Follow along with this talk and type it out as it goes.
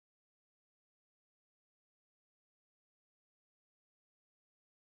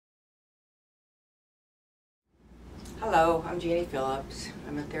Hello, I'm Jeanne Phillips.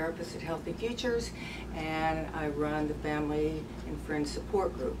 I'm a therapist at Healthy Futures, and I run the Family and Friends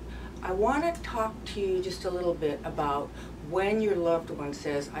Support Group. I want to talk to you just a little bit about when your loved one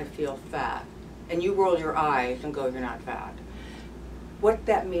says, I feel fat, and you roll your eyes and go, you're not fat. What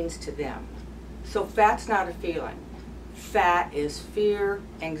that means to them. So fat's not a feeling. Fat is fear,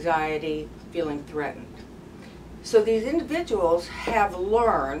 anxiety, feeling threatened. So these individuals have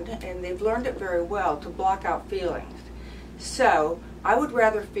learned, and they've learned it very well, to block out feelings. So I would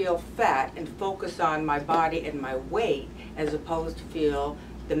rather feel fat and focus on my body and my weight as opposed to feel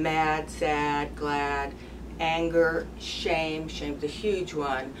the mad, sad, glad, anger, shame's a huge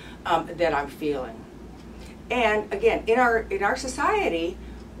one, that I'm feeling. And again, in our society,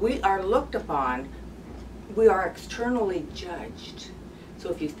 we are looked upon, we are externally judged. So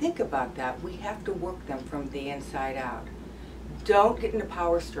if you think about that, we have to work them from the inside out. Don't get in a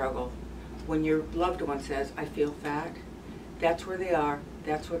power struggle when your loved one says, I feel fat. That's where they are,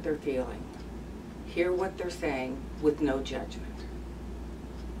 that's what they're feeling. Hear what they're saying with no judgment.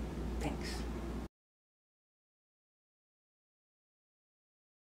 Thanks.